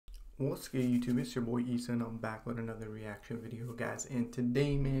What's good, YouTube? It's your boy Issa, and I'm back with another reaction video, guys. And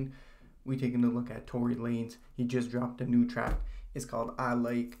today, man, we taking a look at Tory Lanez. He just dropped a new track. It's called I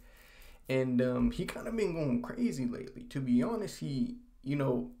Like. And he kind of been going crazy lately. To be honest, he,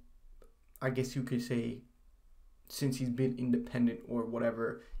 I guess you could say, since he's been independent or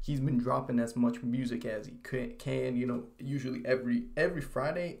whatever, he's been dropping as much music as he can, usually every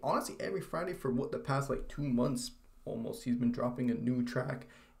Friday. Honestly, every Friday for the past like 2 months almost, he's been dropping a new track.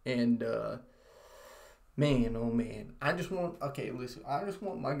 And man, oh man, I just want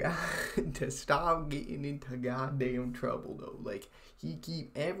my guy to stop getting into goddamn trouble though. Like, he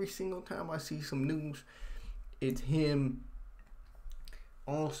keep, every single time I see some news, it's him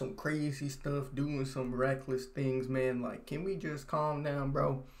on some crazy stuff, doing some reckless things, man. Like, can we just calm down,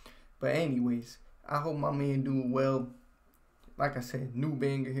 bro? But anyways, I hope my man doing well. Like I said, new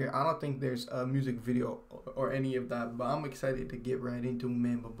banger here. I don't think there's a music video or any of that, but I'm excited to get right into it,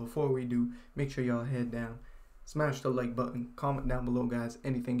 man. But before we do, make sure y'all head down, smash the like button, comment down below, guys.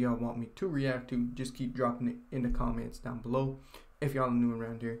 Anything y'all want me to react to, just keep dropping it in the comments down below. If y'all are new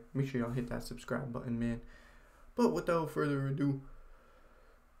around here, make sure y'all hit that subscribe button, man. But without further ado,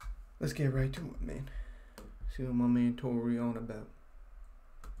 let's get right to it, man. See what my man Tory on about.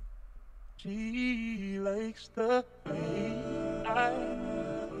 She likes the way I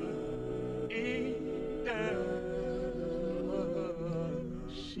eat down.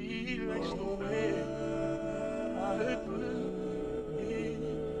 She likes the way I put it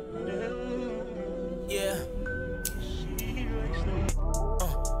down. Yeah. She likes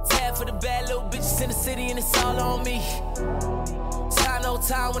the tab for the bad little bitches in the city, and it's all on me. Time no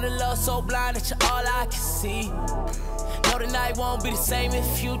time when the love so blind that you're all I can see. No, the night won't be the same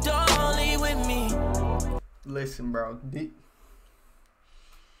if you don't leave with me. Listen, bro,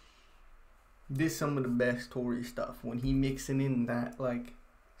 this some of the best Tory stuff. When he mixing in that, like,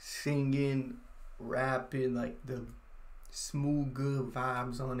 singing, rapping, like, the smooth, good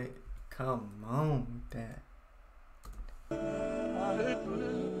vibes on it. Come on with that.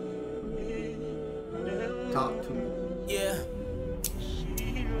 Talk to me. Yeah.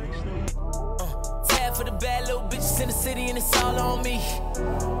 For the bad little bitches in the city, and it's all on me.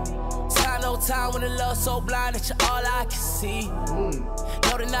 Time no time when the love so blind that you're all I can see.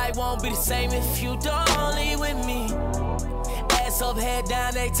 No, the night won't be the same if you don't leave with me. Ass up, head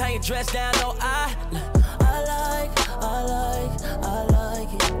down, every time you dress down. No, I like it.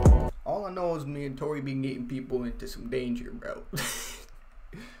 All I know is me and Tory be getting people into some danger, bro.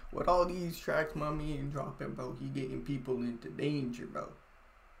 With all these tracks my man dropping, bro, he getting people into danger, bro.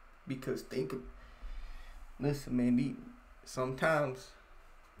 Because listen, man, sometimes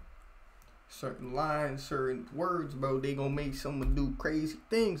certain lines, certain words, bro, they gonna make someone do crazy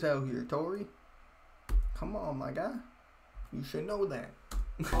things out here, Tory. Come on, my guy. You should know that.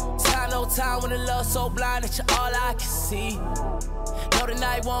 Time no time when the love so blind that you're all I can see. No, the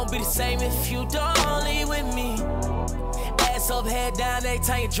night won't be the same if you don't leave with me. Ass up, head down, every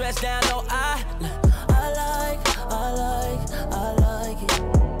time you dress down. No, I like it. I like it.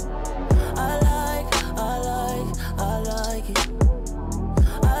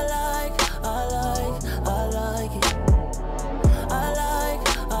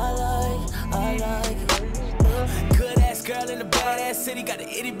 Good ass girl in the badass city, got the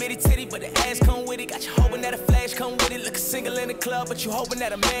itty bitty titty, but the ass come with it. Got you hoping that a flash come with it. Looking single in the club, but you hoping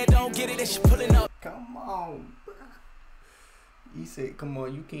that a man don't get it and she pulling up. Come on, bro. He said, come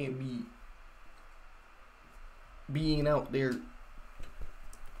on, you can't be being out there,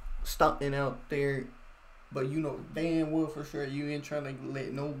 stunting out there, but you know damn well for sure you ain't trying to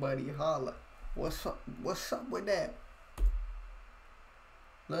let nobody holler. What's up with that?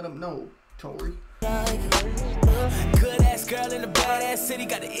 Let them know, Tory. Good ass girl in the badass city,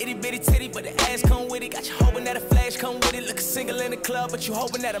 got the itty bitty titty, but the ass come with it. Got you hoping that a flash come with it. Looking single in the club, but you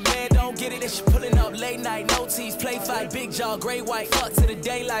hoping that a man don't get it. And she pulling up late night, no tease, play fight, big jaw, gray white, fuck to the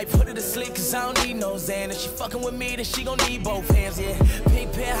daylight, put her to sleep cause I don't need no Xan. If she fucking with me, then she gon' need both hands, yeah.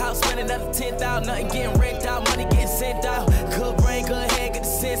 Pink penthouse, spend another 10,000, nothing getting rent out, money getting sent out. Good brain, good head, get the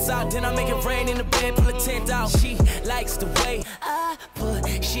sense out. Then I make it rain in the bed, pull a tent out. She likes the way I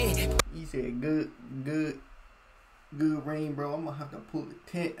put shit. He said good rain, bro. I'm gonna have to pull the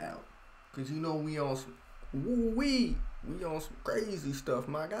tent out, cause you know we on some we on some crazy stuff,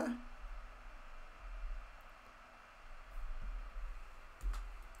 my guy.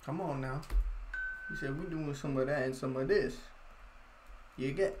 Come on now. He said we doing some of that and some of this.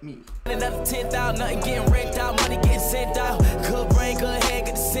 You get me. Another 10,000, nothing getting rent out, money getting sent out. Good brain, good head,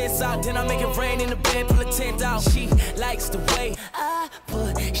 get the sense out. Then I make it rain in the bed, pull a tent out. She likes the way I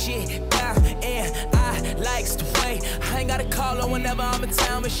put shit down, and I like likes the way I ain't gotta call her whenever I'm in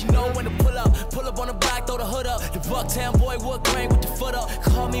town, but she know when to pull up on the block, throw the hood up. The Bucktown boy, wood grain with the foot up.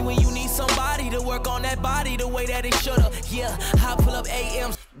 Call me when you need somebody to work on that body the way that it shoulda. Yeah, I pull up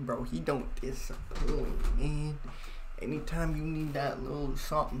AM. Bro, he don't disappoint, man. Anytime you need that little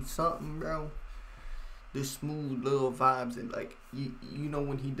something, bro, the smooth little vibes and like you know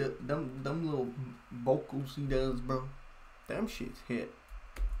when he does them little vocals he does, bro, them shit's hit.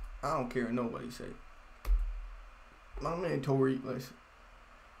 I don't care what nobody say. My man Tory, listen,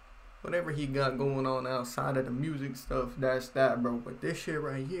 whatever he got going on outside of the music stuff, that's that, bro. But this shit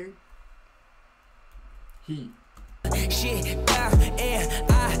right here, shit down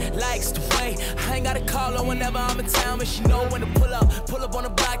and I likes the way I ain't gotta call her whenever I'm in town, but she know when to pull up on the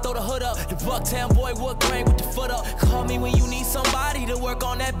block, throw the hood up. The Bucktown boy, wood grain with the foot up. Call me when you need somebody to work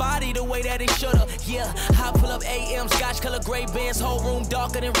on that body the way that it shoulda. Yeah, I pull up AM, scotch color gray bands, whole room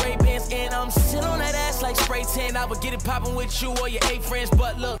darker than Ray-Bans, and I'm still on that ass like spray tan. I would get it poppin' with you or your 8 friends,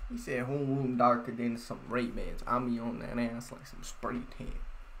 but look, he said whole room darker than some Ray-Bans. I be on that ass like some spray tan.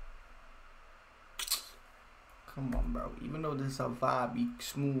 Come on, bro. Even though this is a vibey,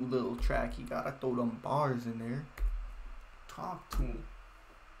 smooth little track, you gotta throw them bars in there. Talk to him.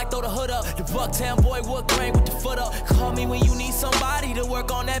 I throw the hood up, the Bucktown boy, wood grain with the foot up. Call me when you need somebody to work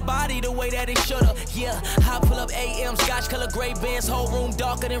on that body the way that it shoulda. Yeah, I pull up AM, scotch color gray bands, whole room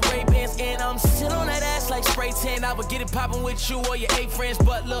darker than Ray-Bans, and I'm still on that ass like spray tan. I would get it poppin' with you or your 8 friends,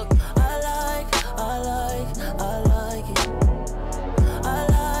 but look, I like it. I like it.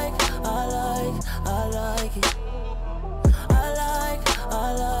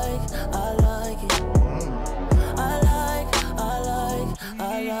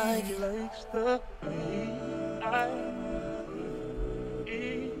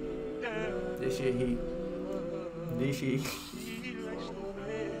 This shit heat.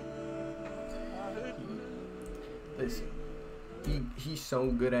 Listen, he's so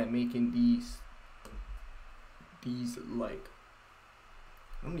good at making these like,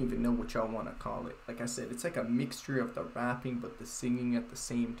 I don't even know what y'all want to call it. Like I said, it's like a mixture of the rapping but the singing at the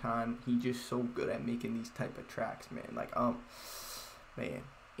same time. He's just so good at making these type of tracks, man. Like man.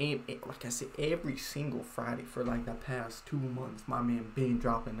 And like I said, every single Friday for like the past 2 months, my man been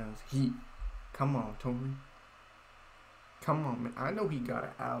dropping us heat. Come on, Tory. Come on, man. I know he got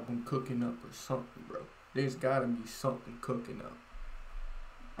an album cooking up or something, bro. There's gotta be something cooking up.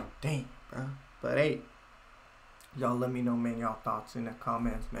 Damn, bro. But hey, y'all let me know, man, y'all thoughts in the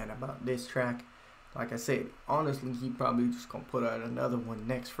comments, man, about this track. Like I said, honestly, he probably just gonna put out another one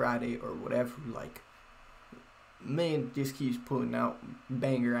next Friday or whatever. Like, man just keeps putting out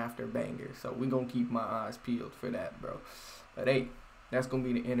banger after banger, so we gonna keep my eyes peeled for that, bro. But hey, that's gonna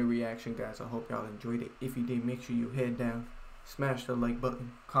be the end of reaction, guys. I hope y'all enjoyed it. If you did, make sure you head down, smash the like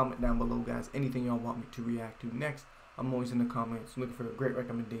button, comment down below, guys, anything y'all want me to react to next. I'm always in the comments looking for great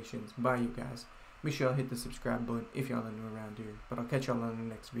recommendations by you guys. Make sure y'all hit the subscribe button if y'all are new around here. But I'll catch y'all on the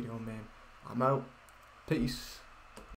next video, man. I'm out. Peace.